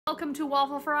Welcome to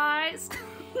Waffle Fries.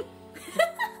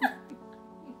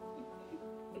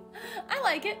 I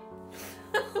like it.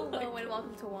 Hello and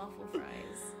welcome to Waffle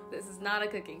Fries. This is not a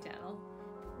cooking channel.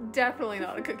 Definitely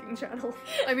not a cooking channel.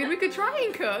 I mean, we could try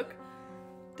and cook.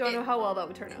 Don't know how well that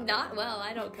would turn out. Not well,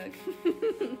 I don't cook.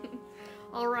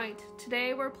 Alright,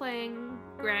 today we're playing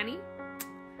Granny.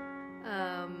 There's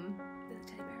a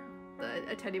teddy bear.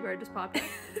 A teddy bear just popped up.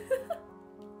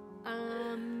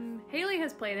 Haley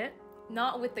has played it.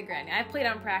 Not with the granny. I've played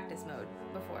on practice mode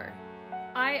before.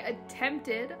 I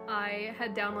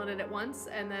had downloaded it once,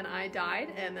 and then I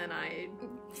died, and then I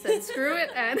said screw it,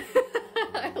 and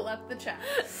I left the chat.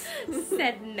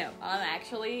 Said no. I'm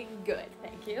actually good,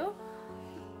 thank you.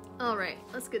 Alright,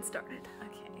 let's get started.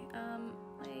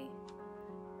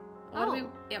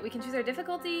 Okay, we can choose our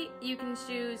difficulty. You can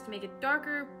choose to make it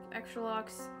darker, extra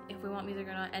locks, if we want music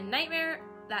or not. And nightmare,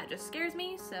 that just scares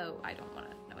me, so I don't want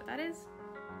to know what that is.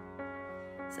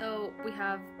 So we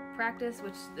have practice,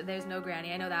 which there's no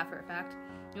granny, I know that for a fact.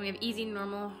 And we have easy,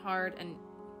 normal, hard, and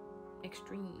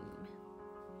extreme.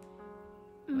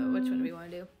 Which one do we want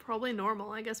to do? Probably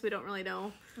normal. I guess we don't really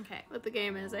know Okay. what the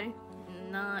game is, eh?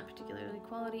 Not particularly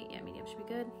quality. Yeah, medium should be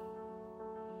good.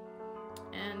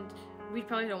 And we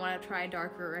probably don't want to try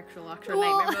darker or extra locks or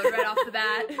nightmare mode right off the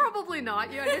bat. Probably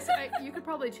not. Yeah, you could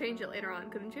probably change it later on,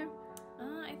 couldn't you?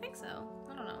 I think so.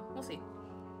 I don't know. We'll see.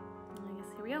 I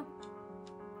guess here we go.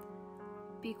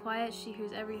 Be quiet, she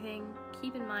hears everything.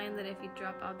 Keep in mind that if you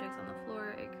drop objects on the floor,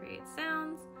 it creates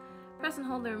sounds. Press and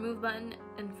hold the remove button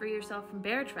and free yourself from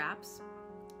bear traps.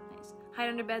 Nice. Hide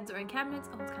under beds or in cabinets.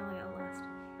 Oh, it's kind of like Outlast.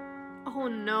 Oh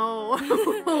no.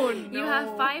 Oh no. You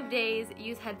have 5 days.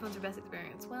 Use headphones for best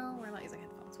experience. Well, we're not using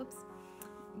headphones. Whoops.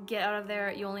 Get out of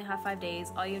there. You only have 5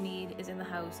 days. All you need is in the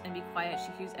house and be quiet.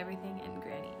 She hears everything and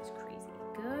Granny is crazy.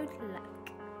 Good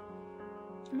luck.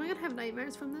 Am I gonna have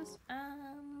nightmares from this?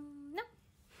 No.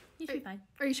 You should be fine.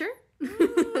 Are you sure? Yeah,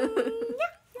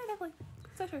 definitely.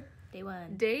 So sure. Day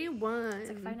one. Day one. It's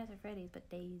like Five Nights at Freddy's, but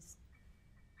days.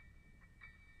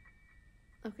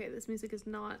 Okay, this music is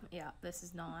not... Yeah, this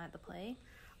is not the play.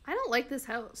 I don't like this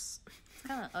house. It's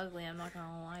kind of ugly, I'm not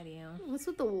gonna lie to you. What's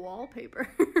with the wallpaper?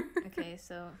 Okay,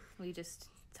 so we just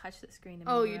touch the screen to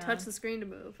move Oh, you around. touch the screen to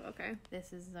move. Okay.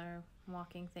 This is our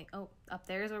walking thing. Oh, up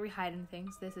there is where we hide in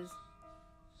things. This is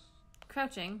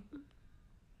crouching.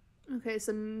 Okay,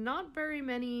 so not very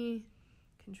many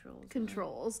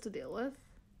Controls to deal with.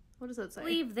 What does that say?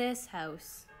 Leave this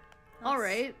house. All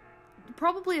right.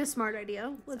 Probably a smart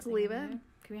idea. Let's leave it.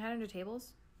 Can we hide under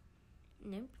tables?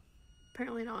 Nope.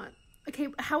 Apparently not. Okay,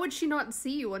 how would she not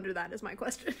see you under that is my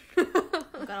question. We've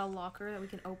got a locker that we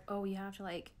can open. Oh, you have to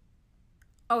like...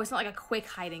 Oh, it's not like a quick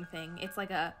hiding thing. It's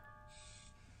like a...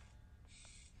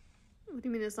 What do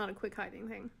you mean it's not a quick hiding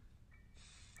thing?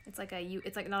 It's like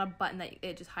it's like not a button that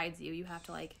it just hides you. You have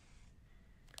to like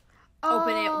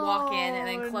open it, walk in, and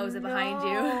then close it behind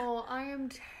you. Oh, I am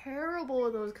terrible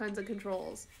with those kinds of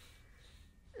controls.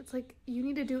 It's like you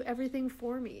need to do everything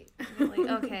for me. Like,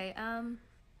 okay, I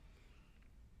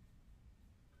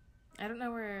don't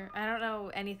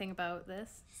know anything about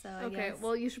this, so I guess.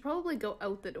 Well, you should probably go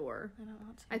out the door. I don't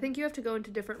want to. I think you have to go into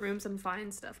different rooms and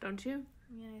find stuff, don't you?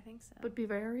 Yeah, I think so. But be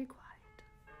very quiet.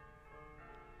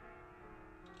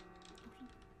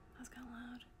 That's kind of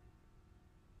loud.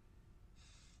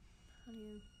 How do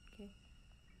you... Okay.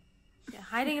 Yeah,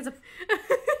 hiding is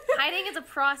a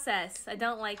process. I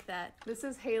don't like that. This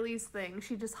is Haley's thing.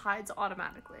 She just hides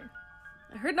automatically.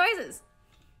 I heard noises.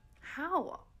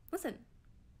 How? Listen.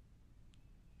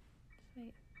 Just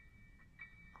wait.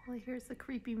 All I hear is the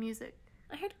creepy music.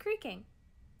 I heard creaking.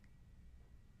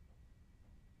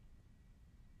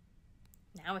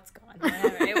 Now it's gone.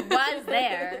 Whatever. It was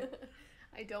there.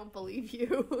 I don't believe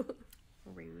you.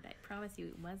 Rude. I promise you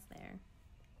it was there.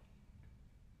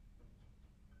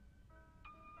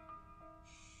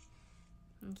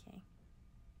 Okay.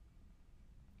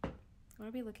 What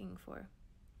are we looking for?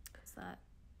 What's that?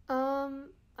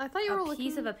 I thought you were looking... A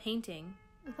piece of a painting.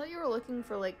 I thought you were looking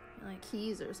for, like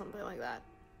keys or something like that.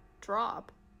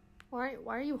 Drop. Why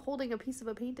are you holding a piece of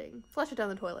a painting? Flush it down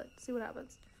the toilet. See what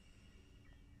happens.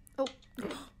 Oh.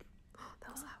 Okay.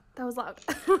 That was loud.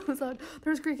 That was loud.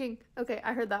 There's creaking. Okay,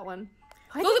 I heard that one.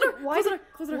 Close the door!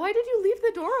 Close the door! Why did you leave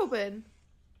the door open?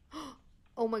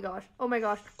 Oh my gosh. Oh my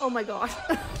gosh. Oh my gosh.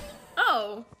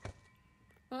 Oh.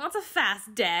 Well, that's a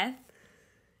fast death.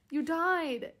 You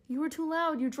died. You were too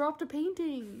loud. You dropped a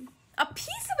painting. A piece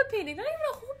of a painting? Not even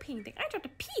a whole painting. I dropped a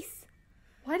piece.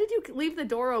 Why did you leave the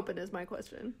door open is my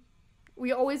question.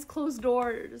 We always close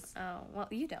doors. Oh, well,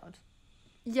 you don't.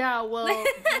 Yeah, well,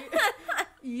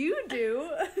 you do.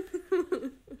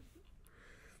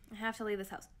 I have to leave this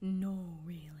house. No,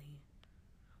 really.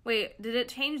 Wait, did it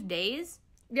change days?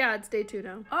 Yeah, it's day 2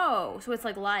 now. Oh, so it's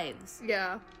like lives.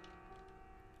 Yeah.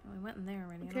 Well, we went in there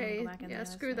already. Okay, I don't want to go back in yeah, there.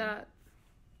 screw that.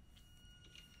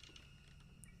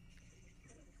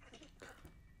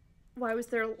 Why was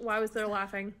there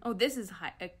laughing? Oh, this is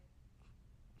high.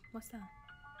 What's that?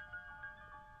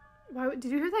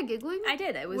 Did you hear that giggling? I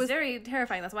did. It was very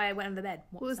terrifying. That's why I went into bed.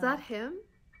 What was that him?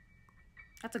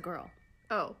 That's a girl.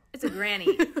 Oh. It's a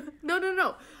granny.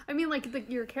 No. I mean, like,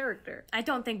 your character. I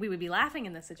don't think we would be laughing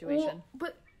in this situation. Well,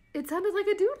 but it sounded like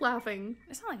a dude laughing.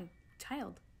 It's not like a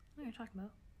child. What are you talking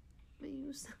about?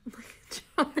 You sound like a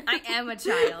child. I am a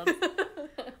child.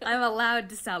 I'm allowed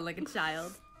to sound like a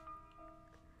child.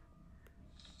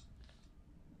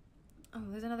 Oh,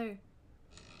 there's another...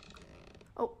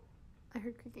 Oh, I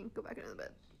heard creaking. Go back into the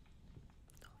bed.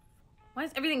 Why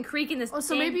is everything creaking this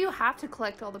so maybe you have to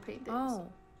collect all the paintings.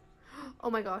 Oh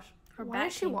my gosh. Why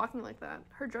is she walking like that?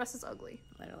 Her dress is ugly.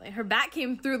 Literally. Her back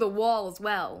came through the wall as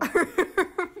well. Her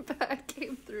back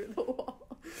came through the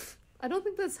wall. I don't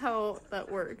think that's how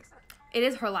that works. It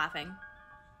is her laughing.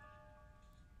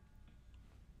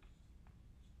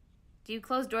 Do you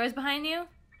close doors behind you?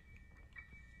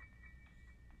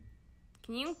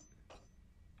 Can you?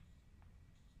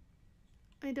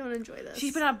 I don't enjoy this.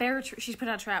 She's put out she's put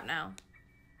out a trap now.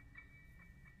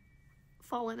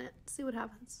 Fall in it. See what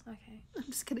happens. Okay. I'm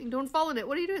just kidding. Don't fall in it.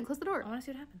 What are you doing? Close the door. I want to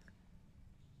see what happens.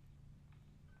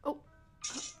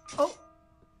 Oh.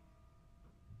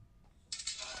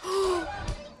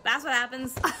 That's what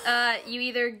happens. You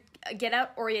either get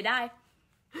out or you die.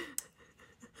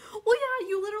 Well, yeah,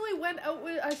 you literally went out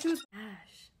with she was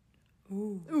Ash.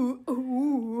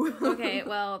 Ooh. Okay,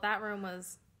 well, that room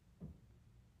was...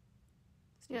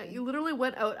 Yeah, you literally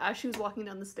went out as she was walking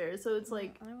down the stairs, so it's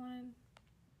like... I wanted...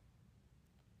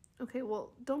 Okay,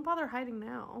 well, don't bother hiding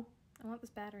now. I want this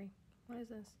battery. What is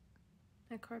this?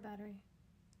 A car battery.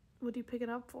 What do you pick it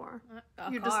up for?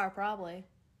 A car, probably.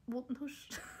 Well, no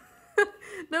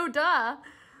no, duh.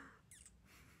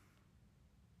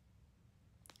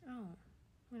 Oh,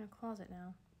 I'm in a closet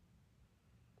now.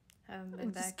 Haven't been I'm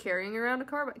back. just carrying around a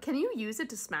car, but can you use it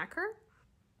to smack her?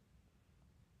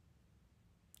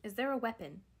 Is there a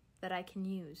weapon that I can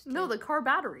use? No, the car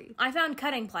battery. I found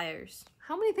cutting pliers.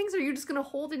 How many things are you just gonna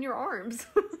hold in your arms?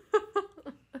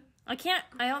 I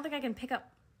don't think I can pick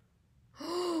up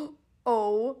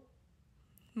Oh.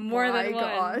 more than one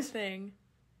gosh. thing.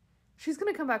 She's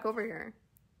gonna come back over here.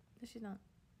 No, she's not.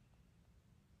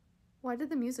 Why did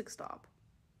the music stop?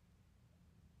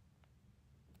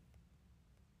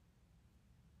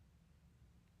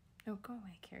 Oh, go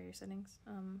away, carrier settings.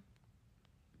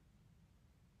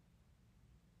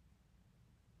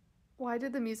 Why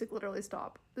did the music literally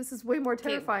stop? This is way more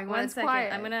terrifying when it's 1 second.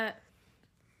 quiet. I'm gonna...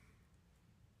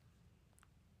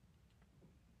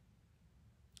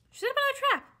 She's up on a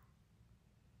trap!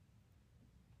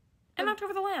 I knocked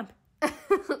over the lamp.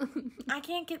 I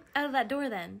can't get out of that door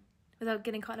then without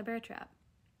getting caught in a bear trap.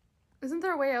 Isn't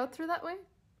there a way out through that way?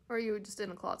 Or are you just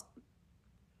in a closet?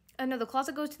 No, the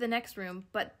closet goes to the next room,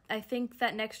 but I think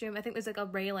that next room, there's like a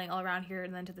railing all around here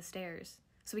and then to the stairs.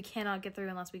 So we cannot get through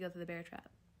unless we go through the bear trap.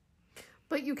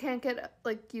 But you can't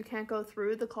you can't go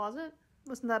through the closet?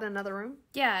 Wasn't that another room?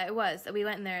 Yeah, it was. We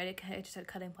went in there, it just had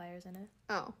cutting pliers in it.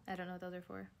 Oh. I don't know what those are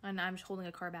for. And I'm just holding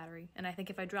a car battery, and I think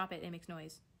if I drop it, it makes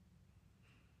noise.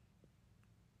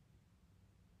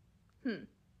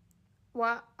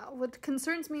 What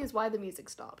concerns me is why the music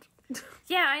stopped.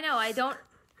 Yeah, I know. I don't...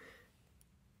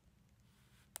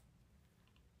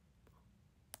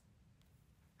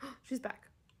 She's back.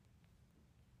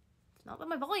 It's not that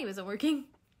my volume isn't working.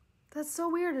 That's so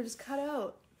weird. It just cut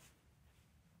out.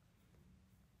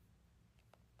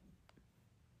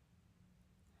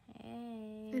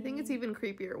 Hey. I think it's even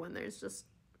creepier when there's just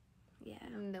Yeah.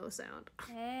 no sound.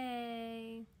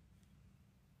 Hey.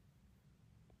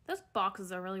 Those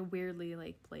boxes are really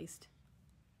weirdly, placed.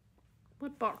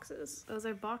 What boxes? Those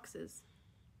are boxes.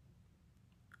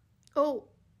 Oh.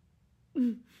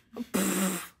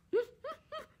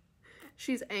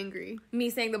 She's angry. Me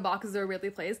saying the boxes are weirdly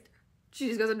placed. She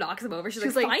just goes and knocks them over. She's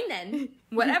She's like, like, fine then.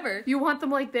 Whatever. You want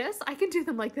them like this? I can do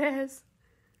them like this.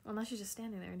 Well, now she's just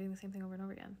standing there and doing the same thing over and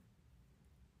over again.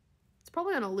 It's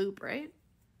probably on a loop, right?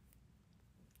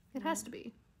 It has to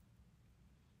be.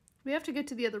 We have to get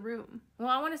to the other room. Well,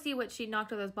 I want to see what she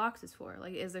knocked over those boxes for.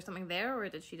 Like, is there something there, or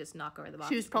did she just knock over the boxes?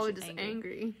 She was probably just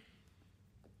angry.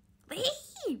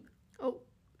 Leave! Oh,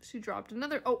 she dropped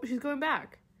another. Oh, she's going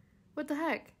back. What the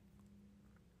heck?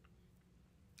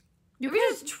 You were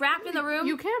just trapped in the room?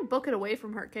 You can't book it away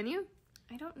from her, can you?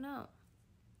 I don't know.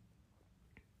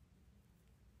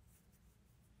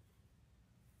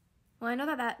 Well, I know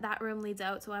that room leads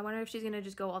out, so I wonder if she's gonna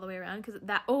just go all the way around, because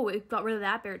it got rid of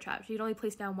that bear trap. She could only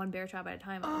place down one bear trap at a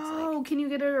time. Can you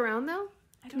get it around though?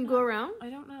 Can you go around? I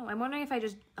don't know. I'm wondering if I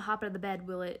just hop out of the bed,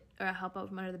 or hop out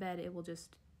from under the bed, it will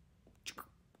just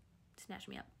snatch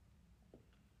me up.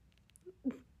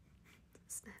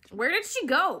 Where did she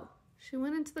go? She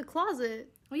went into the closet.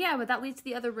 Well, yeah, but that leads to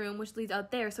the other room, which leads out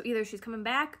there. So either she's coming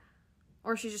back,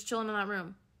 or she's just chilling in that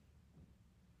room.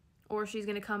 Or she's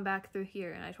going to come back through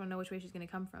here, and I just want to know which way she's going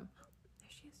to come from. There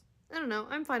she is. I don't know.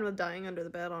 I'm fine with dying under the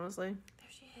bed, honestly. There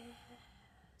she is.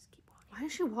 Keep walking. Why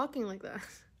is she walking like that?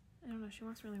 I don't know. She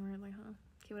walks really weirdly, huh?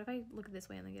 Okay, what if I look this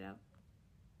way and then get out?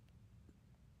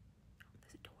 Oh,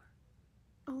 there's a door.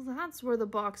 Oh, that's where the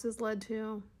boxes led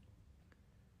to.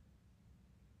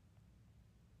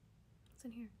 What's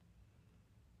in here?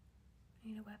 I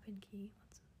need a weapon key.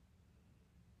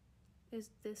 Is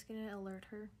this going to alert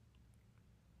her?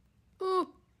 Oh,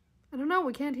 I don't know.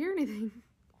 We can't hear anything.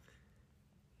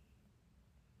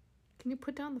 Can you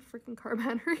put down the freaking car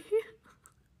battery?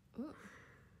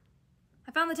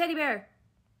 I found the teddy bear.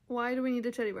 Why do we need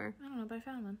a teddy bear? I don't know, but I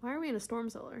found one. Why are we in a storm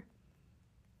cellar?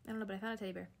 I don't know, but I found a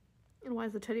teddy bear. And why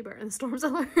is the teddy bear in the storm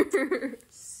cellar?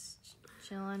 Just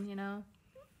chilling, you know?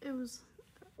 It was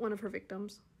one of her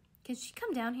victims. Can she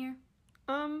come down here?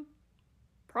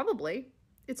 Probably.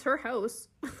 It's her house.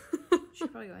 She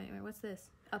could probably go anywhere. What's this?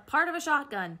 A part of a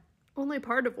shotgun. Only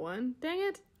part of one. Dang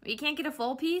it. You can't get a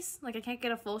full piece? Like, I can't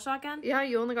get a full shotgun? Yeah,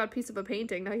 you only got a piece of a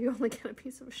painting. Now you only get a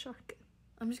piece of a shotgun.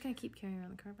 I'm just gonna keep carrying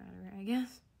around the car battery, I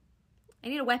guess. I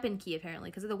need a weapon key, apparently,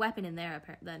 because of the weapon in there,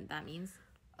 then that means.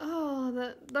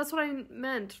 Oh, that's what I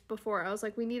meant before. I was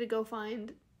like, we need to go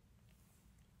find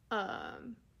a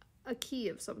key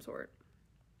of some sort.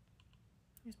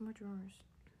 There's more drawers.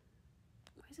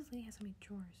 Why does this lady have so many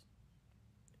drawers?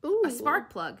 Ooh. A spark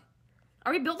plug.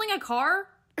 Are we building a car?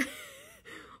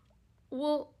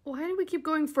 Well, why do we keep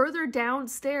going further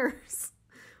downstairs?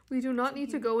 We do not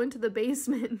need to go into the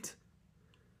basement.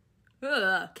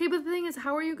 Ugh. Okay, but the thing is,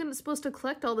 how are you supposed to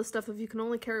collect all this stuff if you can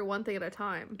only carry one thing at a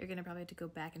time? You're gonna probably have to go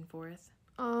back and forth.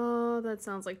 Oh, that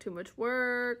sounds like too much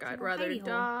work. I'd rather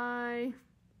die.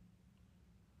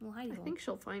 Little hidey hole. I think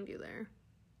she'll find you there.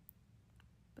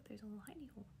 But there's a little hidey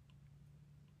hole.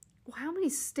 Well, how many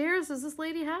stairs does this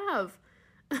lady have?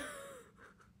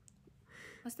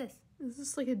 What's this? Is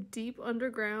this like a deep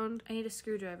underground? I need a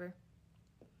screwdriver.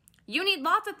 You need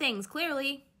lots of things,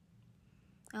 clearly.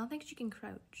 I don't think she can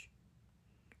crouch.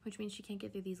 Which means she can't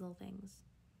get through these little things.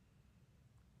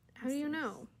 How do you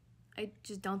know? I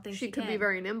just don't think she could can. be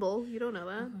very nimble. You don't know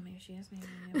that. Oh, maybe she is. Maybe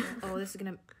nimble. Oh,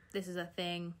 this is a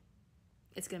thing.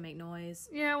 It's gonna make noise.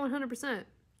 Yeah, 100%.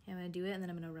 Yeah, I'm gonna do it, and then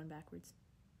I'm gonna run backwards.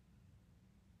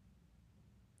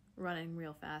 Running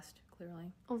real fast,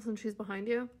 clearly. All of a sudden she's behind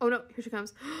you. Oh no, here she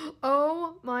comes.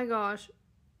 Oh my gosh.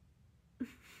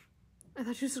 I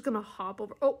thought she was just gonna hop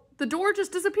over. Oh, the door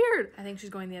just disappeared. I think she's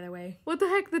going the other way. What the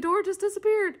heck? The door just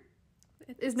disappeared.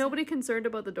 Is nobody concerned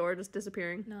about the door just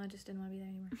disappearing? No, I just didn't want to be there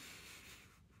anymore.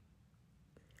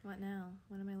 What now?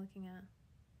 What am I looking at?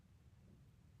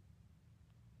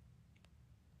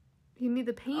 You need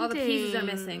the painting. Oh, the pieces are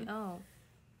missing. Oh.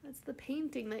 That's the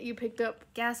painting that you picked up.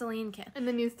 Gasoline can. And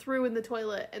then you threw in the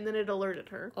toilet, and then it alerted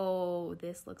her. Oh,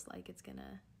 this looks like it's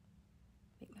gonna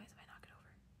make noise if I knock it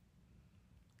over.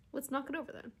 Let's knock it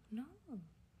over then. No. I'm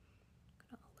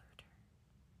gonna alert her.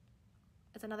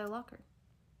 It's another locker.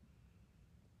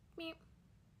 Meep.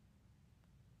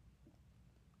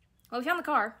 Well, we found the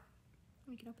car.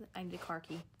 We can open it. I need a car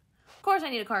key. Of course I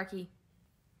need a car key.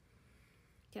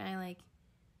 Can I, like...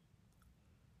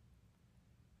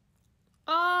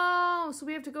 Oh, so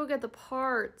we have to go get the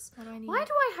parts. What do I need? Why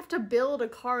do I have to build a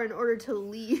car in order to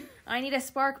leave? I need a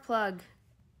spark plug.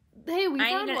 Hey, we found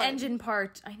I need an one. engine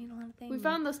part. I need a lot of things. We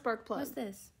found the spark plug. What's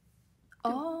this?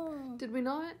 Oh. Did we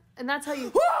not? And that's how you...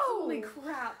 Whoa! Holy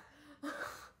crap.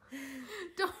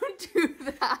 Don't do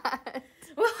that.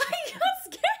 Well, I got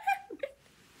scared.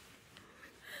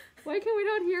 Why can we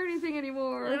not hear anything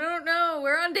anymore? I don't know.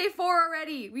 We're on day 4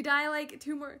 already. We die like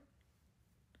 2 more. There's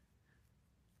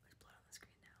blood on the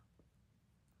screen now.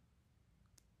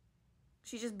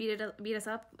 She just beat us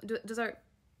up.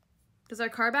 Does our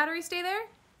car battery stay there,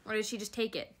 or did she just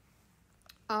take it?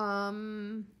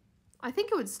 I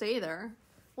think it would stay there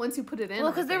once you put it in.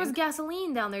 Well, because there was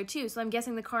gasoline down there too, so I'm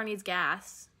guessing the car needs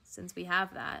gas since we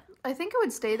have that. I think it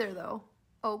would stay there though.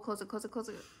 Oh, close it, close it, close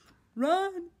it.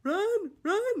 Run, run,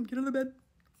 run! Get on the bed.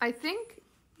 I think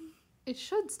it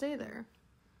should stay there.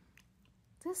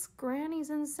 This granny's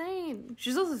insane.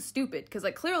 She's also stupid, because,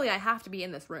 like, clearly I have to be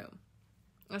in this room.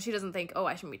 And she doesn't think, oh,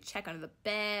 I should maybe check under the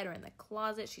bed or in the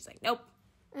closet. She's like, nope.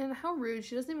 And how rude.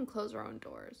 She doesn't even close her own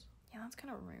doors. Yeah, that's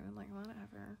kind of rude. Like,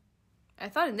 whatever. I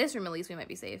thought in this room at least we might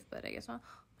be safe, but I guess not.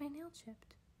 My nail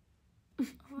chipped.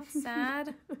 Oh, that's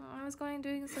sad. Oh, I was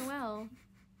doing so well.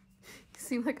 You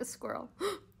seem like a squirrel.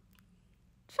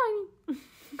 Shiny.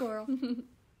 Squirrel.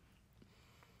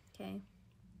 Okay.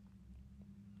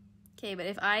 Okay, but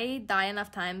if I die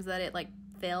enough times that it, like,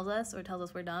 fails us or tells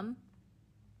us we're dumb...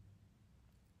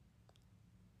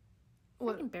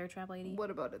 Freaking bear trap lady.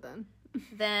 What about it then?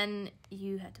 Then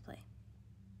you had to play.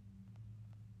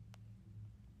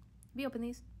 We open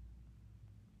these?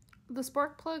 The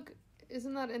spark plug,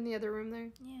 isn't that in the other room there?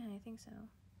 Yeah, I think so.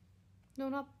 No,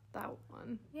 not that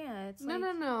one. Yeah, it's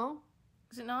No.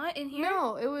 Is it not in here?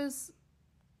 No, it was...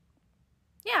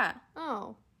 Yeah.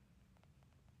 Oh.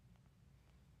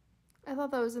 I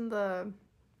thought that was in the...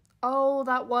 Oh,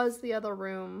 that was the other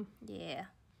room. Yeah.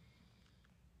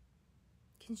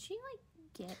 Can she, like,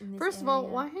 get in this First area? of all,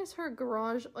 why is her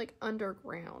garage, like,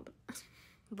 underground?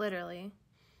 Literally.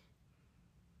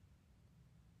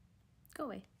 Go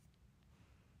away.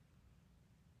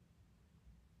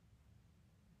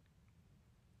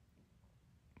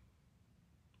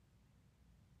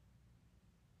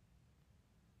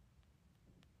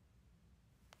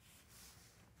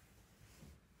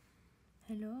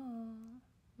 Hello.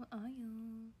 What are you?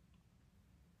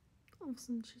 All of a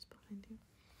sudden, she's behind you.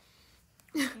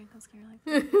 Don't scare her like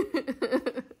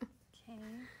that. Okay.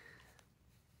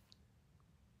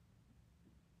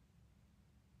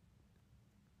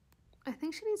 I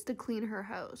think she needs to clean her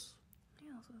house.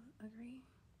 I also agree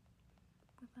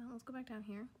with that. Let's go back down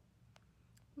here.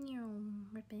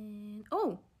 Ripping.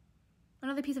 Oh!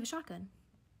 Another piece of a shotgun.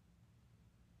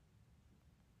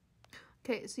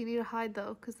 Okay, so you need to hide,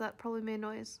 though, because that probably made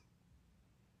noise.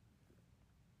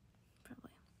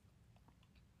 Probably.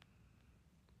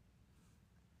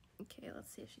 Okay,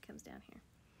 let's see if she comes down here.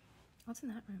 What's in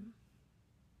that room?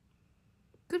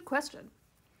 Good question.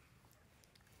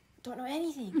 Don't know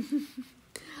anything.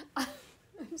 I'm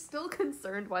still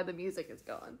concerned why the music is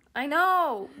gone. I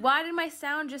know. Why did my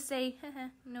sound just say, haha,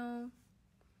 no?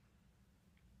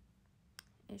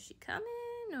 Is she coming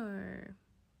or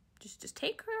just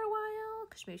take her a while?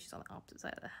 Because maybe she's on the opposite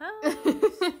side of the house.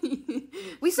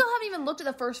 We still haven't even looked at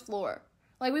the first floor.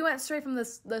 Like, we went straight from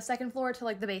the second floor to,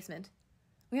 like, the basement.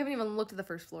 We haven't even looked at the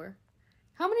first floor.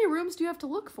 How many rooms do you have to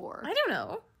look for? I don't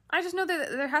know. I just know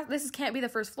that this can't be the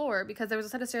first floor because there was a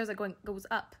set of stairs that goes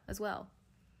up as well.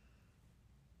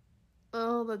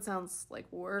 Oh, that sounds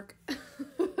like work.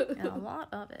 And a lot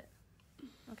of it.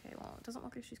 Okay, well, it doesn't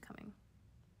look like she's coming.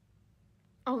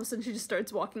 All of a sudden, she just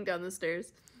starts walking down the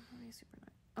stairs.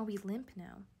 Oh, we limp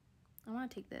now. I want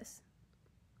to take this.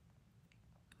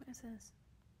 What is this?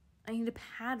 I need a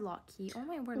padlock key. Oh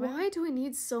my word. Why do we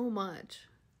need so much?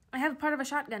 I have part of a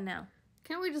shotgun now.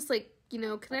 Can't we just, like, you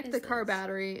know, connect the car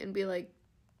battery and be like,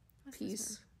 What's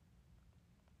peace?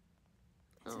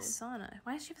 It's a sauna.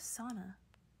 Why does she have a sauna?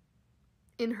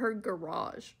 In her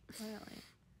garage. Really?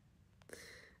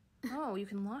 Oh, you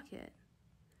can lock it.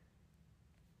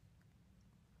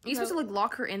 Are you supposed to, like,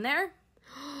 lock her in there?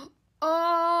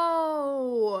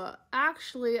 Oh,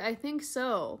 actually, I think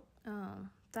so. Oh,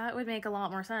 that would make a lot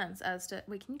more sense as to...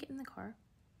 Wait, can you get in the car?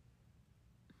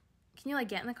 Can you, like,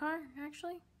 get in the car,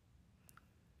 actually? You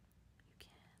can.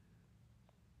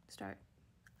 Start.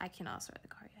 I cannot start the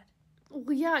car yet.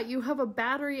 Well, yeah, you have a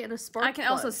battery and a spark I can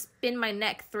plug. also spin my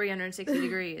neck 360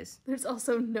 degrees. There's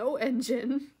also no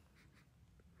engine.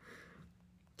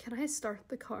 Can I start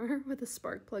the car with a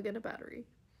spark plug and a battery?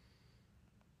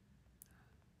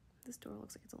 This door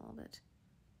looks like it's a little bit...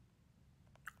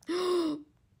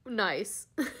 Nice.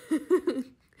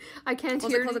 I can't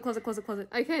hear... Close it.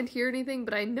 I can't hear anything,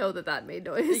 but I know that made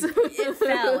noise. It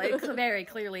fell. It very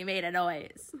clearly made a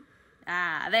noise.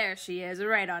 Ah, there she is,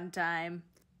 right on time.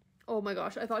 Oh my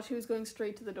gosh, I thought she was going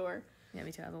straight to the door. Yeah,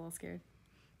 me too. I was a little scared.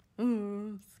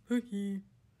 Oh, spooky.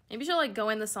 Maybe she'll, like, go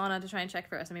in the sauna to try and check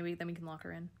for us, and maybe then we can lock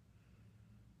her in.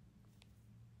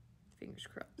 Fingers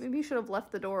crossed. Maybe you should have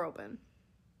left the door open.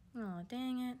 Oh,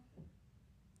 dang it.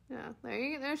 Yeah,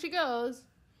 there she goes.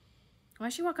 Why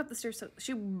does she walk up the stairs so...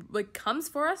 She, like, comes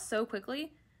for us so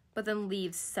quickly, but then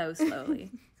leaves so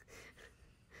slowly.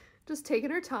 Just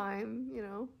taking her time, you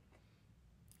know.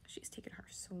 She's taking her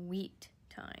sweet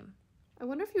time. I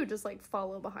wonder if you would just, like,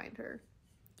 follow behind her.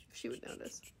 If she would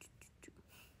notice.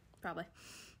 Probably.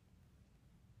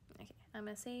 Okay, I'm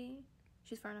gonna say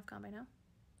she's far enough gone by now.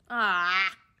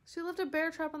 Ah! She left a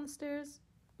bear trap on the stairs.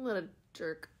 What a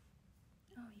jerk.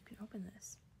 Oh, you can open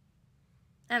this.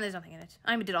 And there's nothing in it.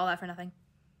 I did all that for nothing.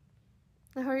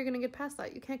 Now, how are you going to get past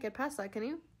that? You can't get past that, can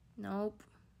you? Nope.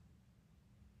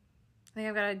 I think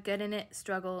I've got to get in it,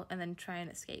 struggle, and then try and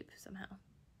escape somehow.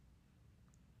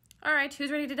 All right,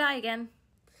 who's ready to die again?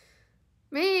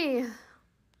 Me.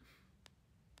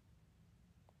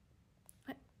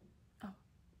 What? Oh.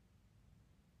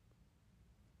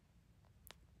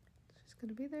 She's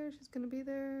gonna be there. She's gonna be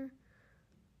there.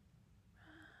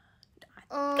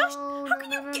 Oh, gosh, how can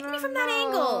you get me from that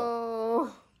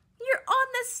angle? You're on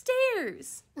the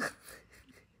stairs.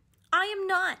 I am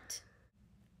not.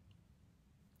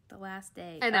 The last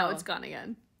day. And now it's gone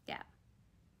again. Yeah.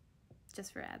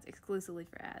 Just for ads. Exclusively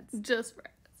for ads. Just for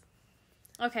ads.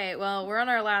 Okay, well, we're on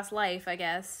our last life, I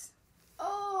guess.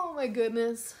 Oh my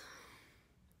goodness.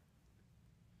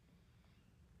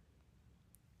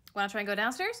 Want to try and go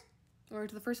downstairs? Or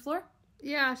to the first floor?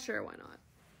 Yeah, sure, why not?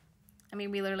 I mean,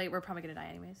 we're probably gonna die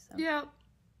anyways, so. Yeah.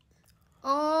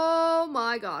 Oh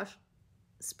my gosh.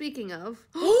 Speaking of.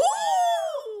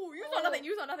 Ooh! You saw nothing,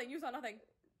 you saw nothing, you saw nothing.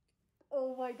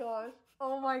 Oh my gosh.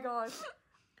 Oh my gosh.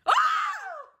 Ah!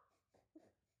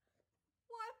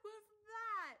 What was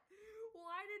that?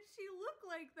 Why did she look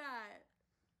like that?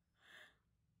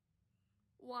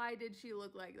 Why did she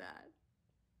look like that?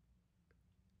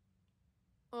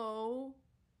 Oh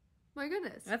my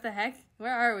goodness. What the heck?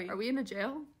 Where are we? Are we in a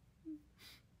jail?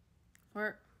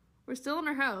 We're still in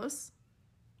our house.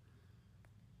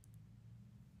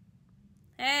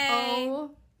 Hey!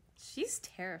 Oh. She's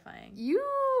terrifying. You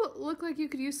look like you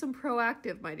could use some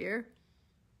proactive, my dear.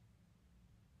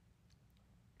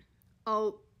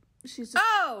 Oh, she's just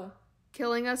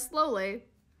killing us slowly.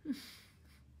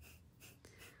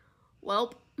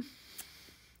 Welp.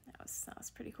 That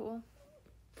was pretty cool.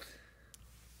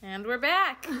 And we're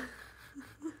back.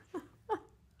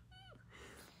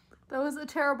 That was a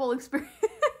terrible experience.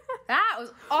 That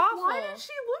was awful. Why did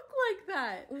she look like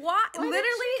that? Why Literally,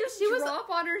 did she was drop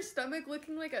on her stomach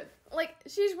looking like a... like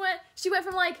she went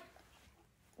from like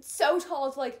so tall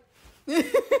to like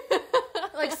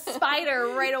like spider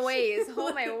right away.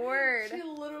 Oh my word. She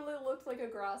literally looks like a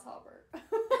grasshopper.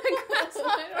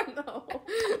 I don't know.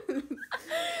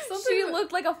 She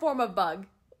looked like a form of bug.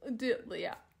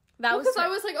 Yeah. That was because I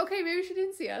was like, okay, maybe she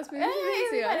didn't see us. Maybe she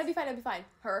didn't see us. It'll be fine.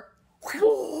 Her.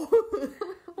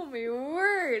 Oh my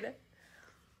word.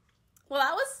 Well,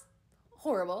 that was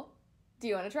horrible. Do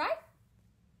you want to try?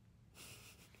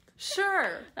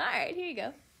 Sure. All right, here you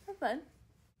go. Have fun.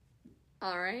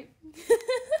 All right.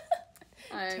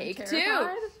 Take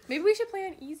terrified. 2. Maybe we should play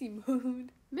on easy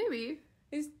mode. Maybe.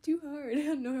 It's too hard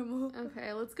on normal.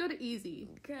 Okay, let's go to easy.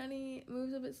 Granny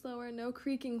moves a bit slower. No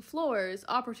creaking floors.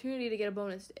 Opportunity to get a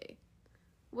bonus day.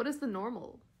 What is the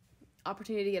normal?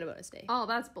 Opportunity to get a bonus day. Oh,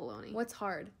 that's baloney. What's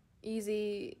hard?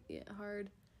 Easy, yeah,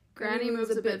 hard. Granny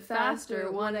moves a bit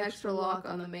faster. 1 extra lock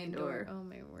on the main door. Oh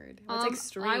my word. That's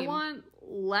extreme. I want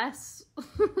less.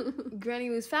 Granny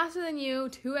moves faster than you.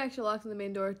 2 extra locks on the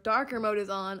main door. Darker mode is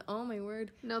on. Oh my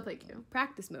word. No, thank you.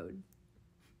 Practice mode.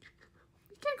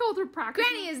 You can't go through practice.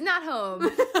 Granny is not home.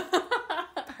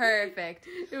 Perfect.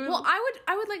 Well,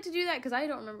 I would like to do that because I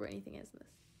don't remember what anything is in this.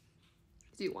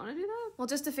 Do you want to do that? Well,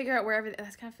 just to figure out where everything...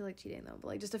 That's kind of feel like cheating, though. But,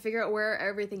 like, just to figure out where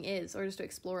everything is. Or just to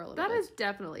explore a little bit. That is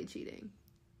definitely cheating.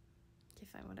 Okay,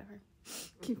 fine. Whatever.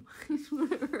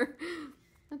 Whatever.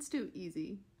 Let's do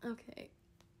easy. Okay.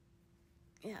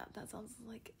 Yeah, that sounds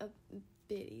like a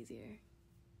bit easier.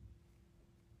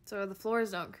 So the floors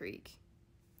don't creak.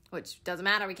 Which doesn't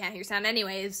matter. We can't hear sound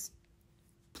anyways.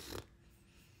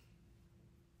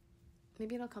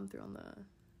 Maybe it'll come through on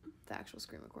the actual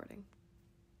screen recording.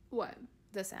 What?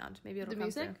 The sound. Maybe it'll The come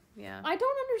music? through. Yeah. I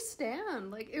don't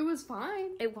understand. Like, it was fine.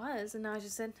 It was, and now I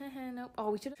just said, nope.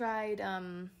 Oh, we should have tried,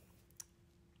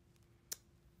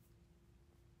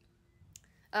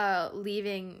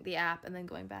 leaving the app and then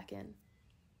going back in.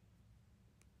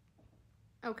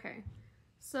 Okay.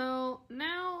 So,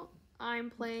 now I'm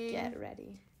playing... Get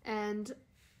ready. And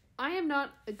I am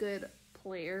not a good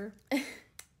player. Did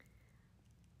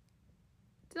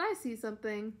I see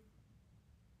something?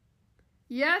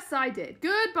 Yes, I did.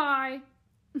 Goodbye.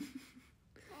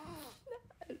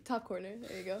 Top corner.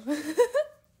 There you go.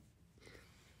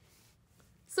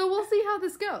 So we'll see how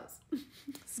this goes.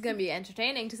 This is going to be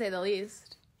entertaining, to say the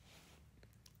least.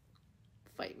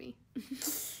 Fight me.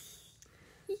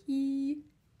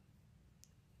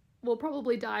 We'll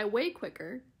probably die way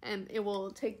quicker, and it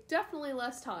will take definitely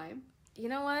less time. You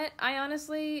know what? I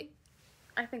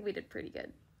think we did pretty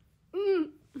good.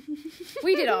 Mm.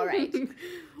 We did all right.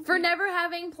 For never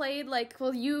having played,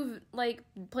 you've,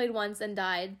 played once and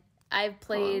died. I've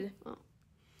played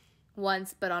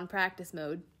once, but on practice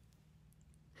mode.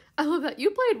 I love that.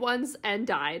 You played once and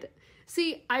died.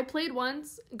 See, I played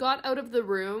once, got out of the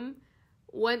room,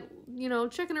 went,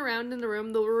 checking around in the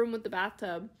room with the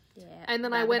bathtub. Yeah. And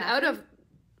then I went out of...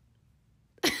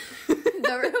 the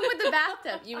The room with the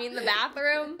bathtub. You mean the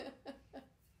bathroom?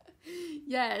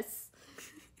 Yes.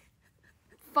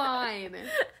 Fine.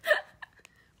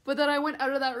 But then I went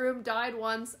out of that room, died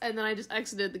once, and then I just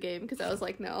exited the game because I was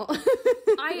like, no.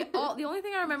 The only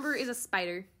thing I remember is a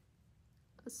spider.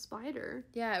 A spider?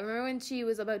 Yeah, remember when she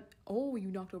was about... Oh,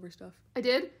 you knocked over stuff. I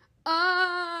did?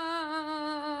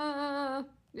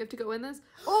 You have to go in this?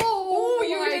 Oh,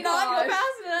 you did not go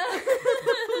fast enough.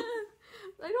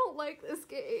 I don't like this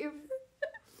game.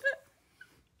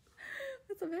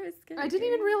 That's a very scary I didn't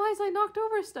even realize I knocked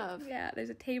over stuff. Yeah, there's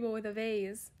a table with a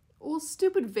vase. Well,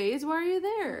 stupid vase, why are you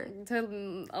there?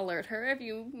 To alert her if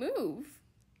you move.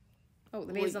 Oh,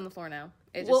 the vase is on the floor now.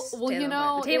 It Well, just you stayed on the know,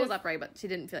 floor. The table's if- upright, but she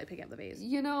didn't feel like picking up the vase.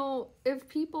 You know, if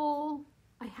people...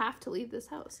 I have to leave this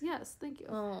house. Yes, thank you.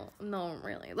 Oh, no,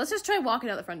 really. Let's just try walking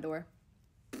out the front door.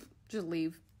 Just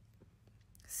leave.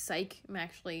 Psych. I'm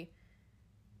actually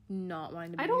not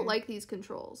wanting to be I don't here. like these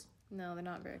controls. No, they're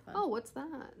not very fun. Oh, what's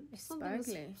that? It's Something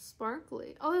sparkly.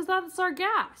 Sparkly. Oh, that's our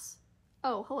gas.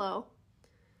 Oh, hello.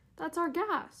 That's our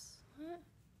gas. What?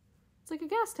 It's like a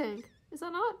gas tank. Is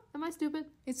that not? Am I stupid?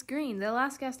 It's green. The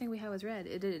last gas tank we had was red.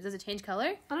 Does it change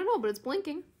color? I don't know, but it's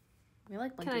blinking. We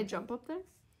like blinking. Can I jump up there?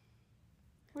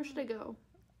 Where should I go?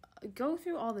 Go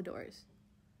through all the doors.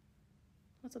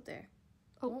 What's up there?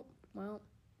 Oh. Well.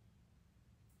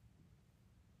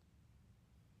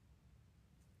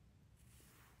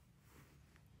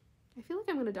 I feel like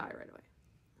I'm gonna die right away.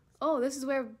 Oh, this is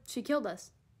where she killed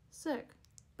us. Sick.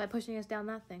 By pushing us down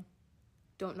that thing.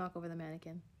 Don't knock over the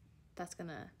mannequin. That's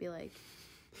gonna be like...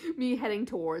 Me heading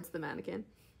towards the mannequin.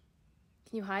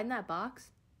 Can you hide in that box?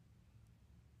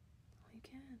 Oh, you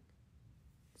can.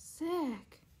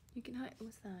 Sick. You can hide...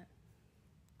 What's that?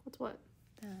 What's what?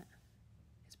 That.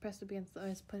 It's pressed up against the...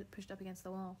 It's pushed up against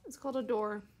the wall. It's called a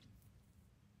door.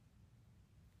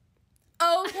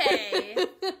 Okay.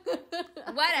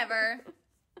 Whatever.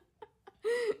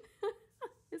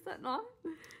 Is that not?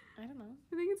 I don't know.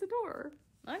 I think it's a door.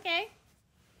 Okay.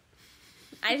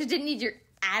 I just didn't need your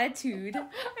attitude.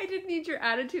 I didn't need your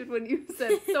attitude when you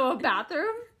said, so a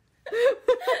bathroom?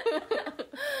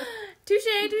 Touche.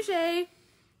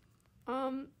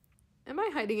 Am I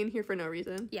hiding in here for no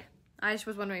reason? Yeah. I just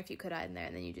was wondering if you could hide in there,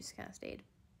 and then you just kind of stayed.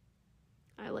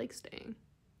 I like staying.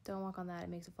 Don't walk on that. It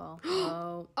makes it fall.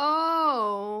 Oh.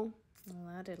 Oh.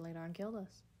 Well, that diddly darn killed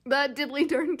us. That diddly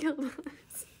darn killed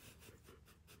us.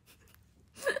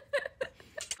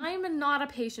 I'm not a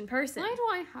patient person. Why do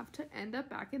I have to end up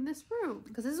back in this room?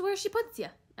 Because this is where she puts you.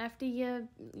 After you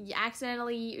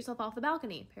accidentally eat yourself off the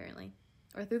balcony, apparently.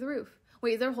 Or through the roof.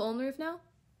 Wait, is there a hole in the roof now?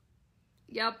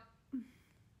 Yep.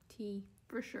 T.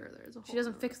 For sure there's a hole. She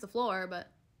doesn't fix the floor,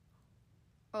 but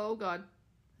Oh, God.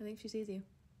 I think she sees you.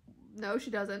 No,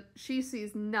 she doesn't. She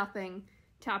sees nothing.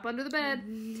 Tap under the bed.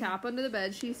 Tap under the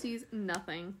bed. She sees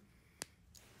nothing.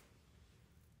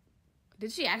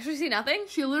 Did she actually see nothing?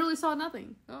 She literally saw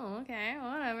nothing. Oh, okay.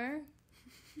 Whatever.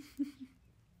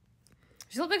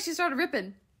 She looked like she started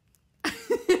ripping.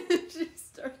 She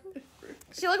started.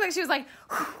 She looked like she was like,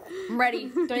 I'm ready.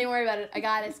 Don't even worry about it. I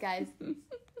got this, guys.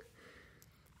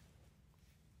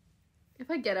 If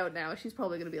I get out now, she's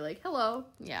probably going to be like, hello.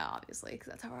 Yeah, obviously, because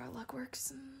that's how our luck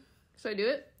works. Should I do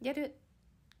it? Yeah, do it.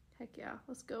 Heck yeah.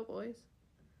 Let's go, boys.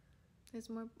 There's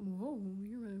more. Whoa,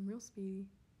 you're running real speedy.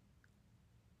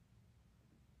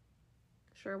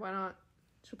 Sure, why not?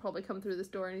 She'll probably come through this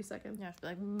door any second. Yeah, she'll be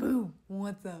like, boom,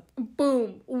 what's up?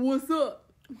 Boom. What's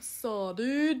up? Saw,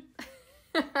 dude.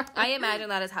 I imagine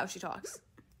that is how she talks.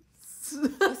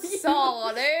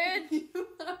 Saw, dude. You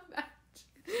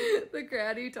imagine the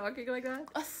granny talking like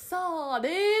that? Saw,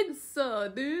 dude. Saw,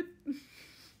 dude.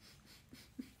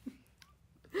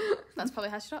 That's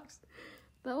probably how she talks.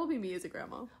 That will be me as a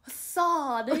grandma.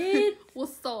 Saw, dude.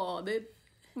 What's saw, dude?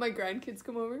 My grandkids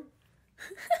come over.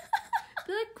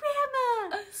 They're like,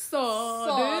 Grandma!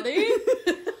 Saw, dude.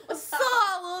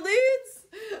 Saw, little dudes.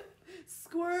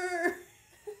 Squirt.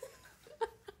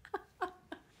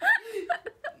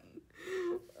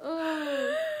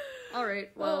 Oh. All right.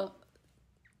 Well,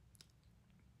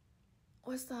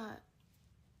 what's that?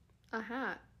 a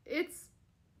hat. It's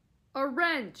a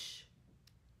wrench.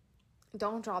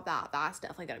 Don't drop that. That's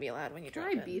definitely gonna be allowed when you Can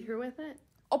drop I it. beat her with it?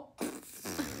 Oh,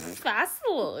 that's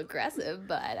a little aggressive,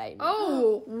 but I know.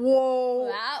 Oh, whoa!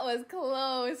 That was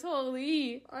close.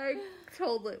 Holy. I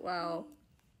totally. Wow.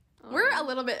 We're a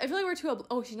little bit. I feel like we're too.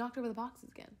 Oh, she knocked over the boxes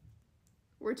again.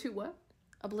 We're too what?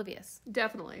 Oblivious.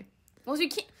 Definitely. Well, you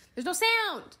can't. There's no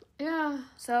sound. Yeah.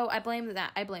 So I blame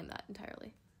that. I blame that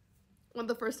entirely. When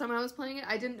the first time I was playing it,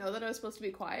 I didn't know that I was supposed to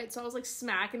be quiet, so I was like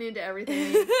smacking into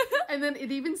everything. And then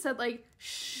it even said like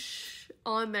shh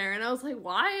on there, and I was like,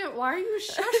 why are you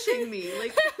shushing me?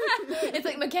 Like, it's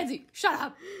like, Mackenzie, shut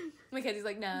up. Mackenzie's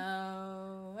like,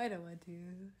 no, I don't want to.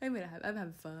 I'm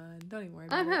having fun. Don't even worry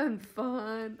about it. I'm having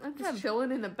fun. I'm just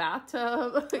chilling in the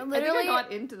bathtub. I think I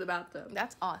got into the bathtub.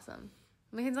 That's awesome.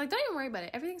 Mackenzie's like, don't even worry about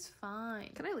it. Everything's fine.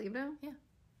 Can I leave now? Yeah.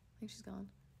 I think she's gone.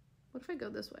 What if I go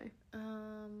this way?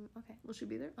 Okay. Will she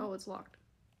be there? Oh, it's locked.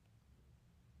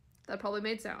 That probably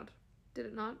made sound. Did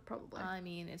it not? Probably. I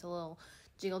mean, it's a little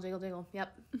jiggle, jiggle, jiggle.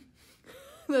 Yep.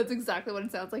 That's exactly what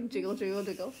it sounds like. Jiggle, jiggle,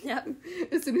 jiggle. Yep.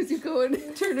 As soon as you go and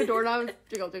turn the doorknob,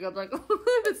 jiggle, jiggle, jiggle.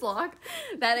 If it's locked.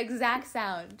 That exact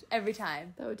sound every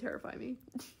time. That would terrify me.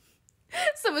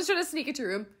 Someone's trying to sneak into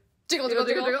your room. Jiggle, jiggle,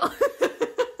 jiggle, jiggle.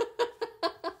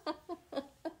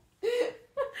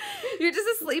 You're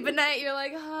just asleep at night. You're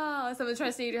like, oh, someone's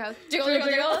trying to sneak into your house. Jiggle, jiggle,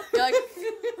 jiggle. You're like,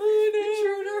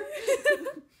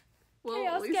 intruder. Well, hey,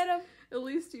 I'll get him. At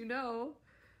least you know.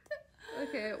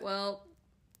 Okay, well.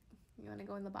 You want to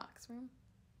go in the box room?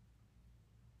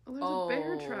 Oh, there's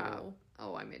a bear trap.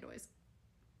 Oh, I made noise.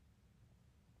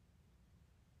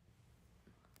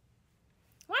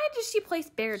 Why did she place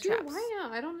bear traps? Why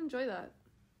not? I don't enjoy that.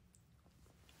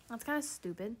 That's kind of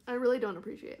stupid. I really don't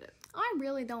appreciate it. I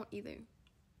really don't either.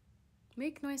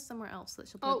 Make noise somewhere else so that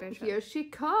she'll put a bear trap. Here she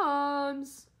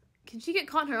comes. Can she get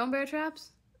caught in her own bear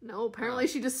traps? No, apparently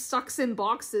she just sucks in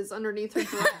boxes underneath her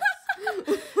dress.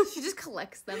 She just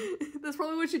collects them. That's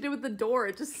probably what she did with the door.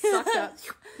 It just sucked up.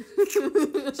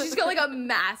 She's got like a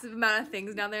massive amount of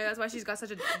things down there. That's why she's got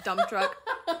such a dump truck.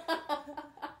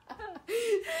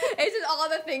 It's just all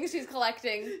the things she's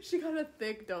collecting. She got a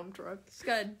thick dump truck. She's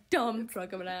got a dump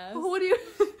truck of an ass. What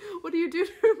do you do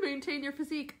to maintain your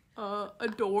physique? A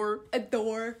door. A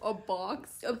door. A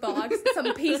box. A box.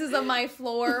 Some pieces of my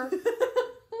floor.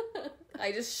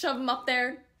 I just shove them up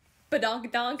there.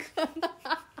 Badonk donk. That's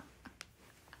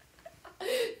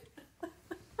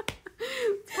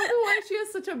probably why she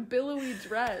has such a billowy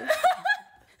dress.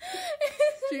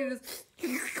 She just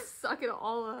can suck it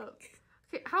all up.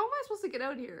 Okay, how am I supposed to get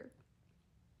out here?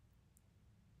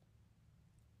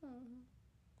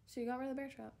 She got rid of the bear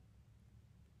trap.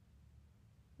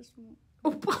 Just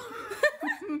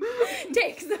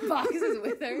takes the boxes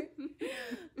with her.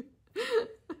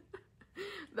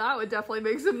 That would definitely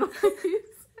make some noise.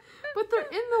 But they're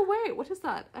in the way. What is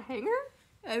that? A hanger?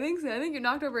 I think so. I think you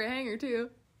knocked over a hanger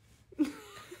too.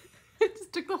 It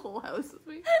just took the whole house with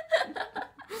me.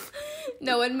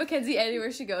 No, when Mackenzie,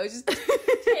 anywhere she goes, just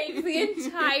takes the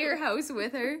entire house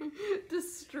with her.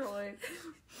 Destroyed.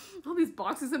 All these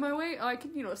boxes in my way. Oh, I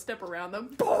can, step around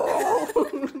them.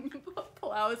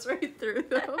 Plows right through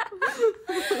them.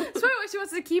 That's probably why she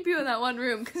wants to keep you in that one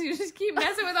room, because you just keep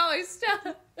messing with all her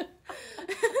stuff.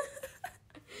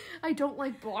 I don't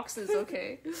like boxes,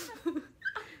 okay?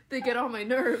 They get on my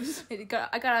nerves.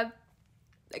 I got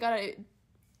a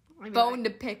bone to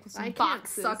pick with some I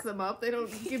boxes. Can't suck them up. They don't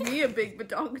give me a big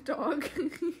badonk dog.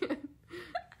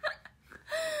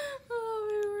 Oh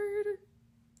my word.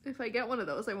 If I get one of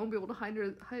those, I won't be able to hide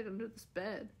under this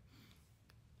bed.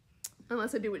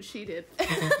 Unless I do what she did.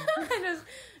 I just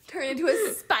turn into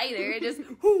a spider and just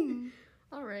boom.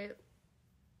 Alright.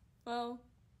 Well,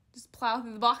 just plow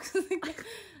through the boxes.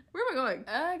 Where am I going?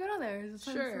 Go down there.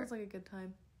 Sure. Sounds like a good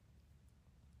time.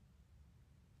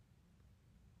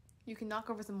 You can knock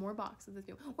over some more boxes if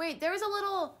you... Wait, there was a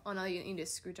little... Oh, no, you need a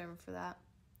screwdriver for that.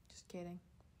 Just kidding.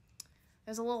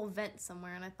 There's a little vent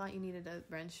somewhere, and I thought you needed a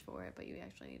wrench for it, but you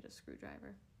actually need a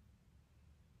screwdriver.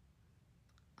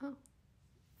 Oh.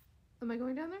 Am I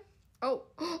going down there? Oh,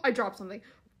 I dropped something.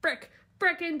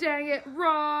 Frickin' dang it,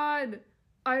 run!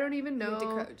 I don't even know. You have to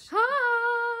crouch.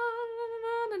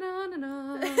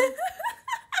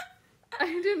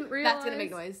 I didn't realize. That's gonna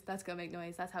make noise. That's gonna make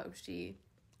noise. That's how she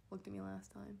looked at me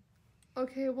last time.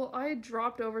 Okay, well, I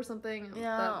dropped over something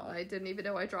that I didn't even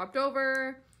know I dropped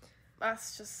over.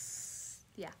 That's just...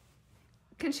 Yeah.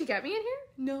 Can she get me in here?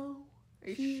 No. Are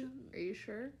you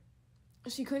sure?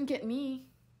 She couldn't get me.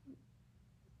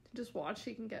 Just watch,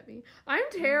 she can get me. I'm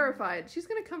terrified. She's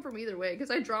gonna come from either way,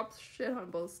 because I dropped shit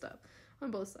on both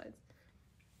sides.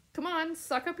 Come on,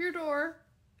 suck up your door.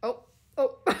 Oh. She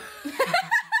listened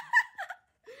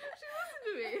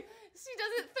to me. She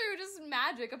does it through just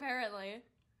magic, apparently.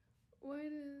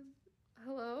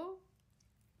 Hello?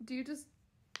 Do you just...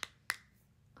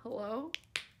 Hello?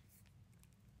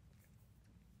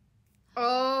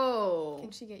 Oh.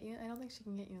 Can she get you? I don't think she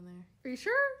can get you in there. Are you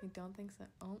sure? I don't think so.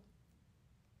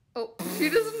 Oh, she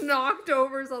just knocked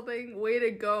over something. Way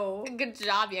to go. Good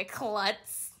job, you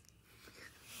klutz.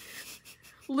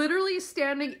 Literally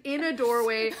standing in a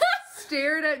doorway,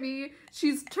 stared at me.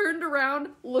 She's turned around,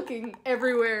 looking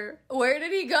everywhere. Where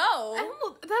did he go? I don't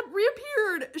know. That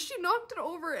reappeared. She knocked it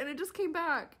over, and it just came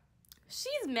back.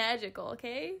 She's magical,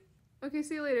 okay? Okay,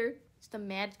 see you later. Just a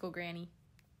magical granny.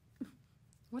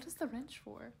 What is the wrench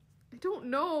for? I don't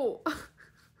know.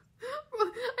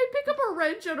 I pick up a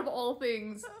wrench out of all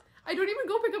things. I don't even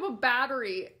go pick up a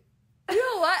battery. You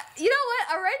know what?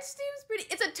 A wrench seems pretty...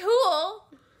 It's a tool.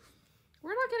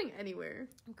 We're not getting anywhere.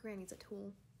 Granny's a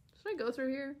tool. Should I go through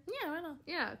here? Yeah, why not?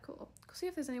 Yeah, cool. Go see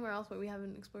if there's anywhere else where we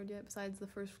haven't explored yet besides the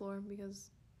first floor,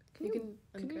 because Can you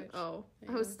uncrouch. Oh,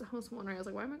 Yeah. I was wondering. I was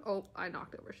like, why am I? Oh, I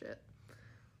knocked over shit.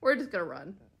 We're just gonna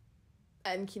run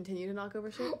And continue to knock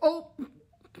over shit. Oh,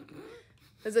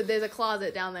 There's a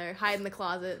closet down there. Hide in the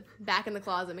closet. Back in the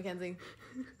closet, Mackenzie.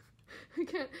 I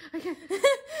can't.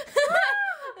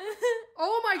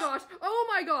 Oh my gosh! Oh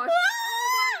my gosh!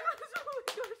 Oh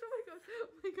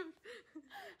my gosh!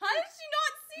 How did she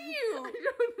not see you? I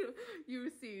don't know. You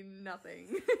see nothing.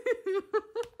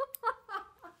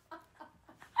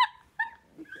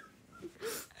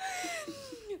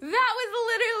 That was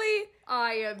literally...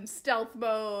 I am stealth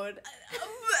mode.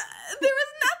 There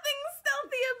was nothing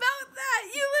stealthy about that.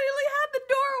 You literally had the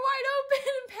door wide open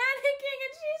and panicking,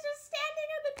 and she's just standing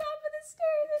at the top of the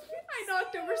stairs. I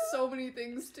knocked over so many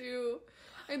things too.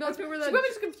 I knocked over that. She probably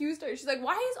just confused her. She's like,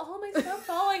 why is all my stuff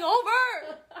falling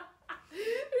over?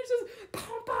 There's just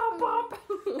pom pom pom.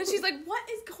 And she's like, what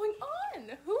is going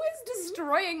on? Who is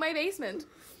destroying my basement?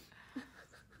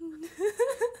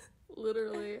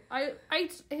 Literally, I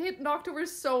knocked over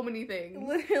so many things.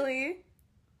 Literally.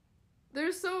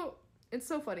 It's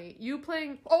so funny. You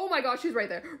playing. Oh my gosh, she's right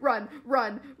there. Run.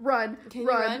 Can you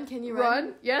run? Can you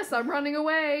run? Yes, I'm running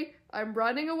away.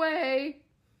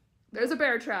 There's a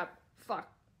bear trap. Fuck.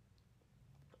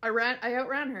 I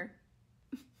outran her.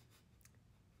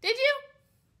 Did you?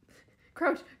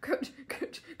 Crouch.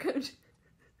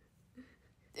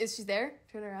 Is she there?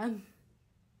 Turn around.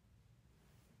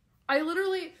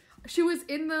 She was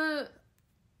in the,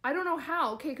 I don't know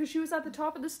how, okay, because she was at the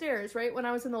top of the stairs, right, when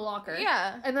I was in the locker.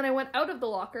 Yeah. And then I went out of the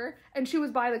locker, and she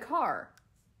was by the car.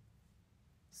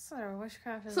 Sort of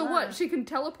witchcraft is So that? what, she can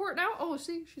teleport now? Oh,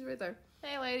 see, she's right there.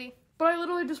 Hey, lady. But I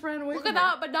literally just ran away Look from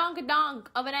at her. that badonka-donk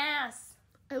of an ass.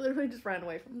 I literally just ran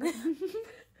away from her.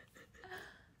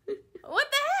 What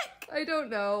the heck? I don't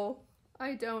know.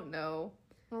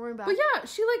 Well, we're back. But yeah,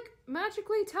 she,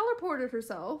 magically teleported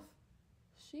herself.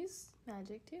 She's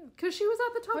magic, too. Because she was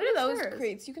at the top What of are the those stairs.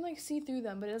 crates? You can, see through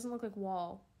them, but it doesn't look like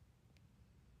wall.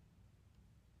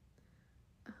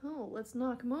 Oh, let's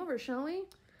knock him over, shall we?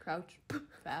 Crouch.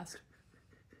 Fast.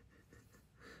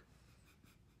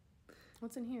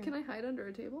 What's in here? Can I hide under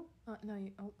a table? No,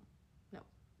 no.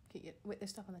 Okay, wait,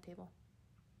 there's stuff on the table.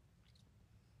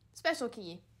 Special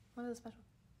key. What is a special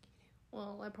key do?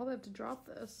 Well, I probably have to drop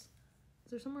this.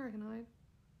 Is there somewhere I can hide?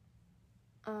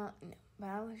 No. But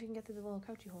I don't know if you can get through the little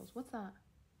crouchy holes. What's that?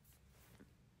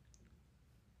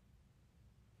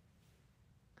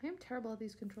 I am terrible at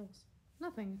these controls.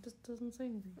 Nothing. It just doesn't say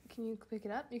anything. Can you pick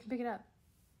it up? You can pick it up.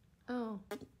 Oh.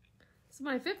 This is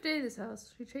my 5th day at this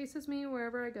house. She chases me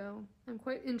wherever I go. I'm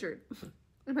quite injured.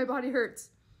 And my body hurts.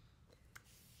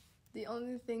 The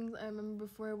only things I remember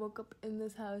before I woke up in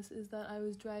this house is that I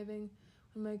was driving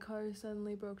when my car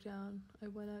suddenly broke down. I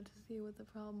went out to see what the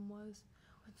problem was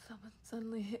when someone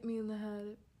suddenly hit me in the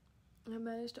head. I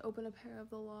managed to open a pair of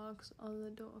the locks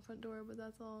on the front door, but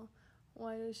that's all.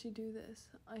 Why does she do this?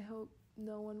 I hope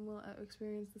no one will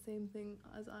experience the same thing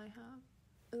as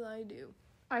I do.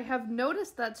 I have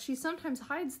noticed that she sometimes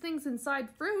hides things inside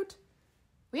fruit.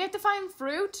 We have to find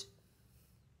fruit?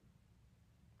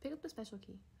 Pick up the special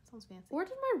key. That sounds fancy. Where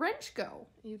did my wrench go?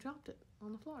 You dropped it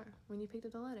on the floor when you picked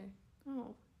up the letter.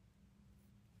 Oh.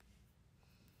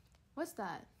 What's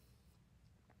that?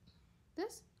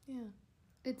 This? Yeah.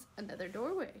 It's another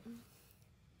doorway.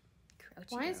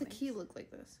 Crouchy Why does the doorways. key look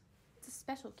like this? It's a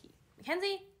special key.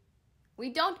 Mackenzie, we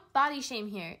don't body shame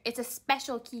here. It's a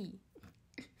special key.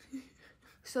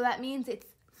 So that means it's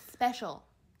special.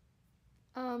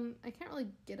 I can't really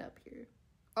get up here.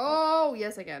 Oh,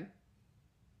 yes I can.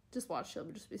 Just watch, she'll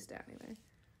just be standing there.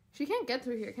 She can't get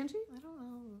through here, can she? I don't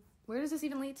know. Where does this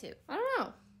even lead to? I don't know.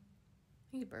 I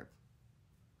need a burp.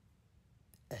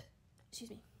 Excuse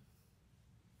me.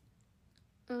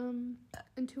 Into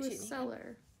a Excuse me.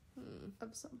 cellar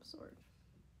of some sort.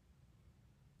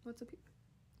 What's up here?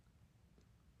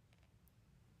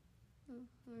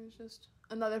 There's just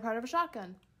another part of a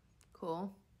shotgun.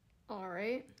 Cool. All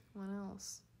right. What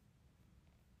else?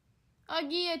 A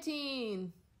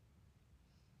guillotine.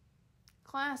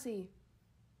 Classy.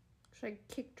 Should I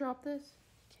kick drop this?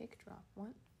 Kick drop.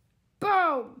 What? Boom!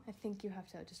 room. I think you have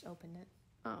to just open it.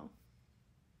 Oh.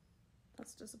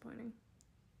 That's disappointing.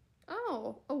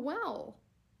 Oh, a well.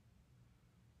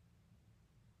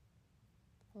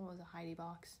 What was a hidey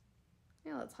box?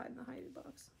 Yeah, let's hide in the hidey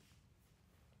box.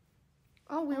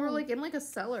 Oh, we were like in like a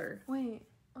cellar. Wait,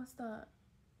 what's that?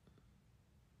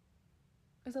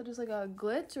 Is that just like a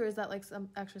glitch, or is that like some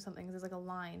extra something? There's like a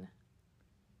line.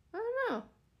 I don't know.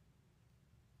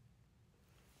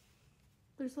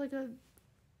 There's like a...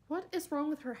 What is wrong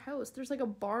with her house? There's like a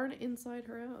barn inside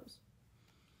her house.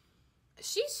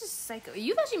 She's just psycho.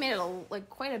 You've actually made it like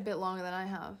quite a bit longer than I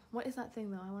have. What is that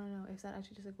thing though? I want to know. Is that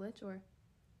actually just a glitch, or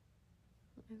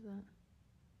what is that?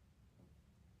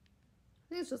 I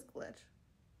think it's just a glitch.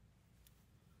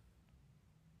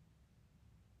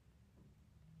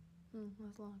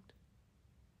 That's locked.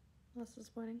 That's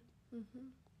disappointing. Mm-hmm.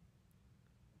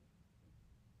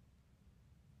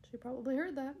 She probably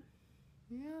heard that.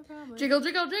 Yeah, probably. Jiggle,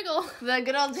 jiggle, jiggle. The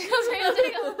good old jiggle, jiggle,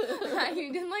 jiggle. That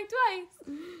you didn't like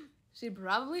twice. She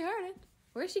probably heard it.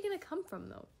 Where's she gonna come from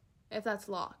though? If that's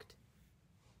locked.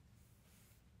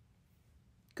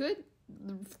 Good.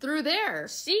 Through there.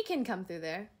 She can come through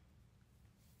there.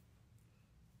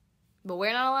 But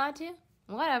we're not allowed to?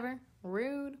 Whatever.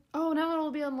 Rude. Oh, now it'll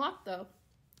be unlocked though.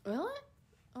 Will it?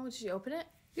 Oh, did she open it?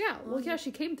 Yeah, well, yeah,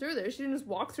 she came through there. She didn't just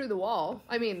walk through the wall.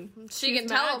 I mean, She can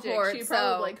she's magic. teleport, She so-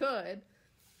 probably could.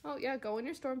 Oh, yeah, go in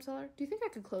your storm cellar. Do you think I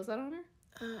could close that on her?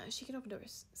 She can open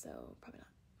doors, so probably not.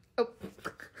 Oh.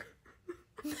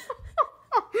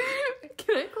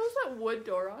 Can I close that wood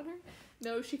door on her?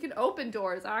 No, she can open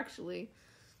doors, actually.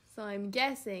 So I'm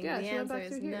guessing Yeah, the she went answer back is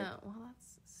through here. no. Well,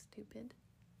 that's stupid.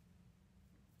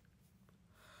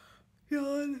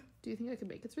 Yawn. Do you think I could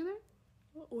make it through there?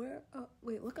 Where? Oh,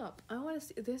 wait, look up. I want to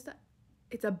see. There's that.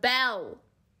 It's a bell.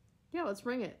 Yeah, let's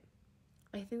ring it.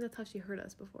 I think that's how she heard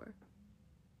us before.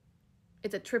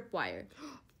 It's a tripwire.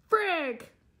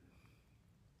 Frick!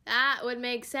 That would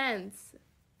make sense.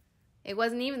 It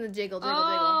wasn't even the jiggle, jiggle,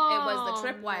 jiggle. It was the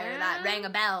tripwire that rang a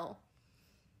bell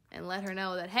and let her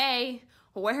know that, hey,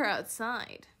 we're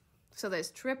outside. So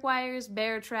there's tripwires,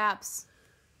 bear traps,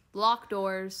 locked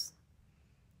doors,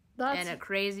 and a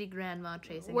crazy grandma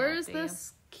chasing Where's after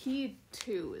this key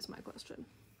to, is my question.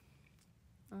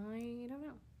 I don't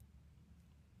know.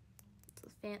 It's a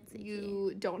fancy key.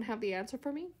 You don't have the answer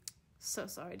for me? So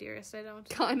sorry, dearest. I don't.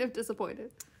 Kind of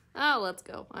disappointed. Oh, let's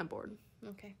go. I'm bored.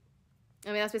 Okay. I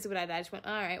mean, that's basically what I did. I just went,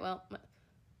 all right, well,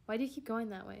 why do you keep going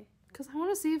that way? Because I want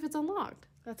to see if it's unlocked.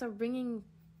 That's a ringing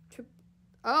trip.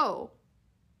 Oh.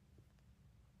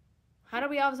 How do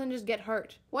we all of a sudden just get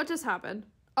hurt? What just happened?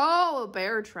 Oh, a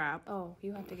bear trap. Oh,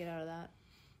 you have to get out of that.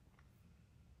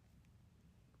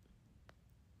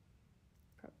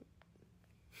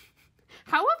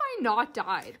 How have I not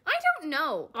died? I don't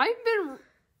know. I've been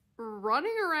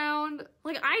running around.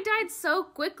 Like, I died so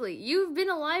quickly. You've been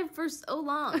alive for so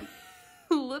long.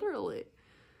 Literally.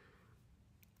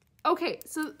 Okay,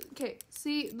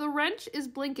 see, the wrench is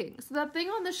blinking. So that thing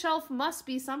on the shelf must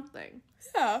be something.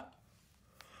 Yeah.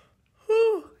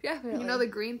 Definitely. You know the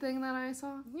green thing that I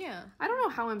saw? Yeah. I don't know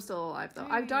how I'm still alive, though.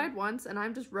 I've died once, and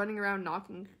I'm just running around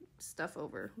knocking stuff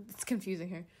over. It's confusing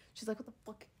her. She's like, what the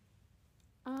fuck?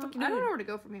 I don't know where to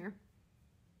go from here.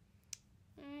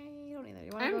 You don't either.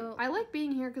 You want to go? I like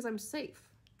being here because I'm safe.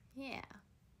 Yeah.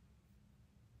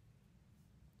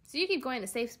 So you keep going to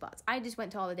safe spots. I just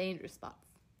went to all the dangerous spots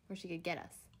where she could get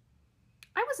us.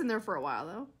 I was in there for a while,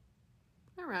 though.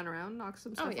 I ran around, knocked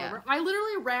some stuff yeah. over. I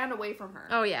literally ran away from her.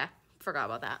 Oh, yeah. Forgot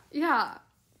about that. Yeah.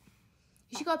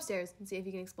 You should go upstairs and see if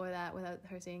you can explore that without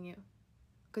her seeing you.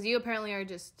 Because you apparently are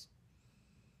just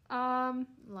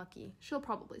lucky. She'll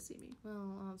probably see me.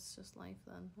 Well, it's just life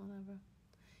then. Whatever.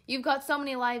 You've got so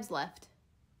many lives left.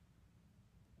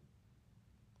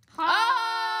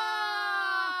 Hi!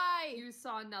 You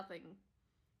saw nothing.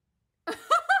 How?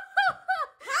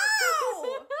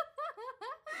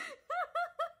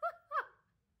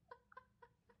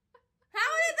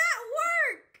 How did that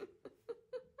work?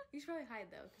 You should probably hide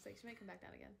though, because she might come back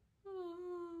down again.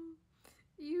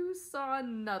 You saw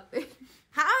nothing.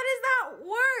 How does that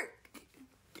work?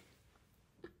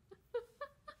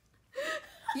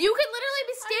 You could literally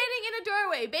be standing in a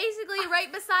doorway, basically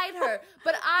right beside her,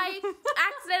 but I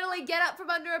accidentally get up from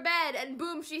under a bed and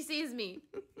boom, she sees me.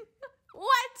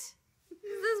 What?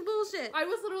 Is this bullshit? I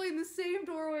was literally in the same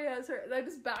doorway as her, and I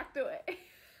just backed away.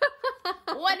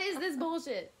 What is this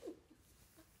bullshit?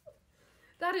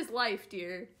 That is life,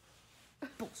 dear.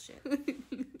 Bullshit.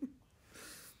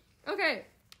 Okay,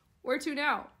 where to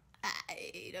now?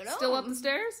 I don't know. Still up the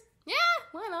stairs? Yeah,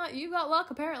 why not? You got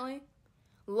luck, apparently.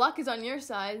 Luck is on your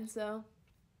side, so...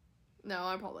 No,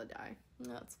 I'll probably die.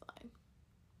 That's fine.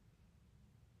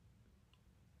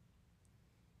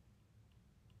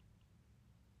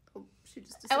 She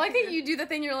just I like that disappeared. you do the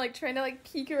thing. You're like trying to like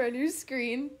peek around your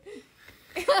screen.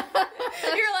 You're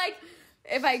like,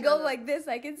 if I go up. like this,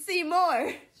 I can see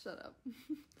more. Shut up.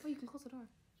 Oh, you can close the door.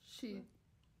 She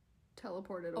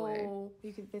teleported away. Oh,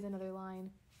 you could. There's another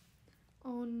line,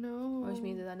 Oh no. which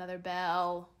means there's another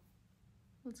bell.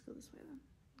 Let's go this way then.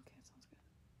 Okay, sounds good.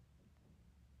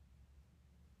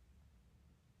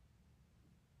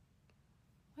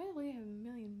 Why do we have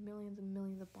millions and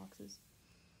millions of boxes?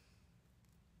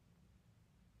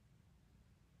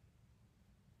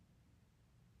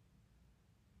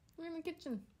 We're in the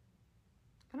kitchen.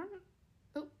 I don't know.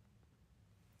 Oh,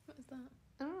 What is that?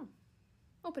 I don't know.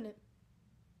 Open it.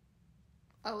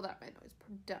 Oh, that made noise.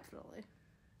 Definitely.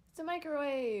 It's a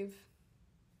microwave.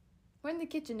 We're in the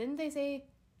kitchen. Didn't they say,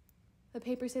 the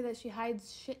papers say that she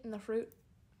hides shit in the fruit?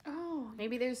 Oh.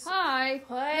 Maybe there's... Hi.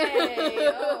 Hey!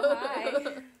 Oh,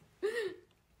 hi.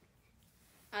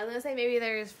 I was gonna say maybe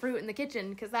there's fruit in the kitchen,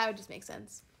 because that would just make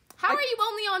sense. How are you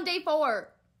only on day 4?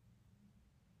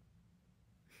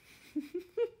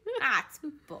 It's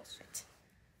bullshit.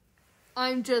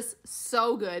 I'm just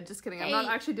so good. Just kidding. I'm not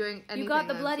Hey, actually doing anything. You got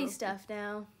the that I'm bloody supposed to- stuff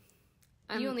now.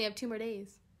 I'm, You only have 2 more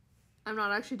days. I'm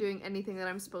not actually doing anything that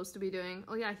I'm supposed to be doing.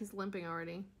 Oh yeah, he's limping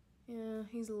already. Yeah,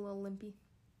 he's a little limpy.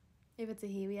 If it's a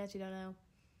he, we actually don't know.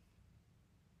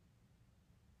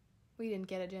 We didn't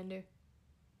get a gender.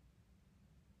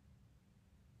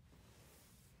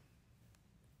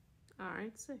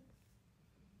 Alright, sick.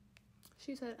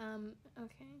 She said,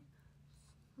 okay.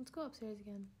 Let's go upstairs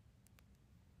again.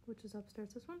 Which is upstairs,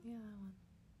 this one? Yeah, that one.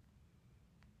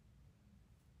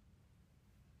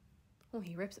 Oh,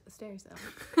 he rips at the stairs,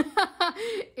 though.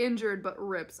 Injured, but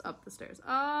rips up the stairs.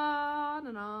 Ah,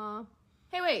 no.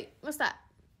 Hey, wait. What's that?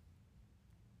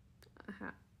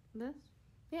 This?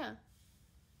 Yeah.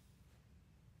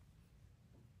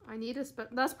 I need a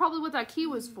that's probably what that key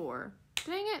was for.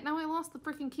 Dang it, now I lost the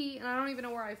freaking key and I don't even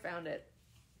know where I found it.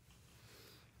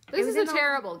 This is a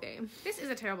terrible game. This is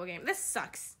a terrible game. This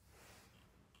sucks.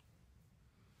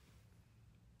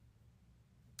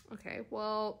 Okay,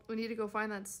 well, we need to go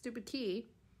find that stupid key.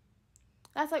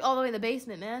 That's like all the way in the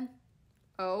basement, man.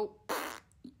 Oh.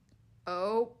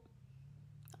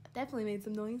 Definitely made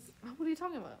some noise. What are you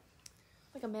talking about?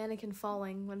 Like a mannequin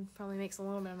falling would probably makes a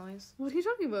little bit of noise. What are you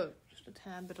talking about? Just a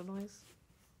tad bit of noise.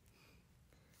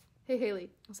 Hey, Haley.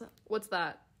 What's up? What's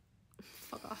that?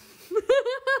 Fuck off.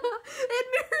 And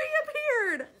Mary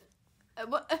appeared!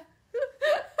 What?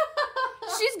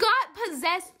 She's got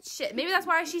possessed shit. Maybe that's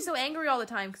why she's so angry all the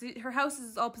time, because her house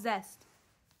is all possessed.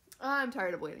 I'm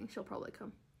tired of waiting. She'll probably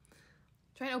come.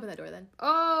 Try and open that door then.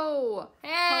 Oh!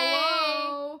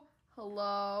 Hey!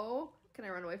 Hello? Can I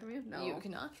run away from you? No. You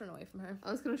cannot run away from her.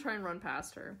 I was gonna try and run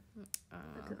past her.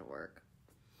 That couldn't work.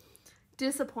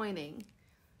 Disappointing.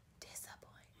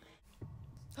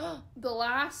 The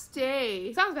last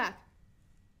day. Sounds back.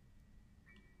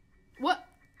 What?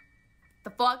 The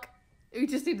fuck? We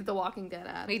just needed the Walking Dead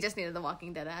ad. We just needed the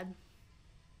Walking Dead ad.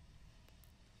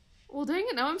 Well, dang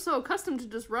it. Now I'm so accustomed to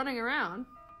just running around.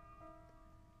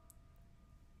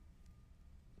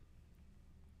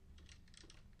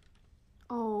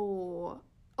 Oh.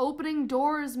 Opening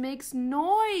doors makes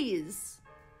noise.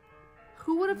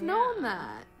 Who would have known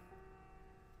that?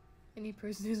 Any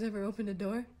person who's ever opened a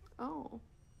door? Oh.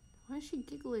 Why is she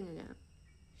giggling again?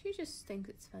 She just thinks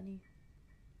it's funny.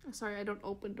 Oh, sorry, I don't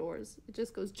open doors. It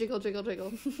just goes jiggle, jiggle,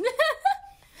 jiggle.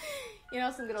 You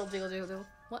know, some good old jiggle, jiggle, jiggle.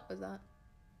 What was that?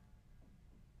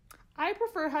 I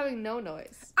prefer having no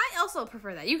noise. I also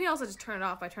prefer that. You can also just turn it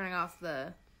off by turning off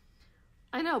the...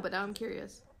 I know, but now I'm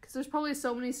curious. Because there's probably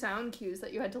so many sound cues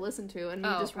that you had to listen to and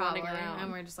you just running around.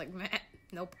 And we're just like, meh.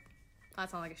 Nope.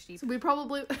 That sounds like a sheep. So we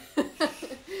probably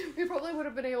would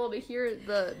have been able to hear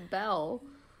the bell.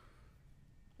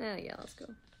 Yeah, let's go.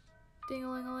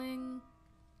 Ding-a-ling-a-ling.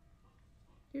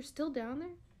 You're still down there?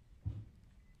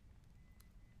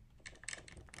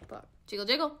 Fuck. Jiggle,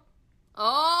 jiggle.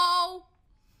 Oh!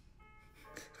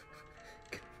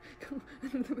 Go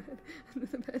under the bed. Under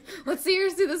the bed. Let's see her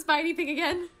do the Spidey thing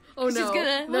again. Oh, She's no.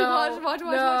 gonna... No. Watch.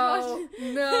 No.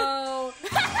 No.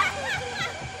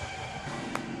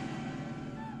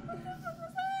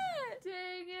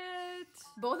 Dang it.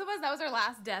 Both of us, that was our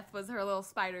last death, was her little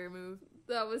spider move.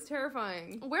 That was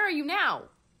terrifying. Where are you now?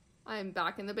 I'm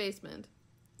back in the basement.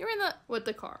 You're in the... With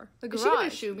the car. The Is she gonna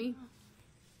garage. shoot me?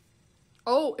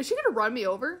 Oh, is she gonna run me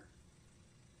over?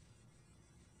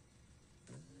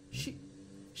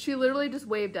 She literally just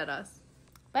waved at us.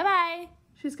 Bye-bye.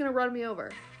 She's gonna run me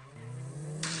over.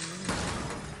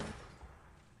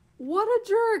 What a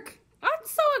jerk!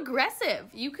 That's so aggressive.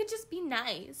 You could just be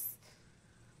nice.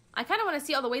 I kind of want to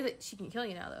see all the ways that she can kill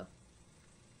you now, though.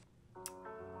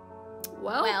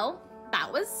 Well,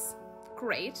 that was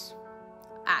great.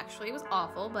 Actually, it was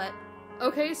awful, but...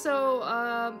 Okay,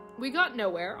 so, we got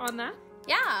nowhere on that.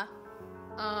 Yeah.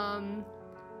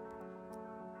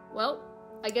 Well,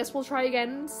 I guess we'll try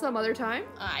again some other time.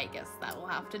 I guess that will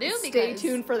have to do, Stay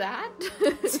tuned for that.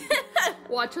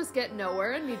 Watch us get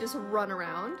nowhere and me just run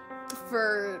around.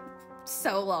 For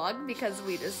so long, because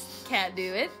we just can't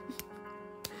do it.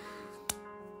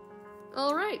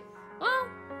 Alright. Well...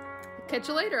 Catch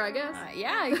you later, I guess.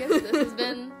 Yeah, I guess this has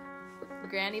been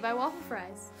Granny by Waffle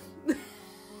Fries.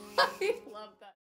 I love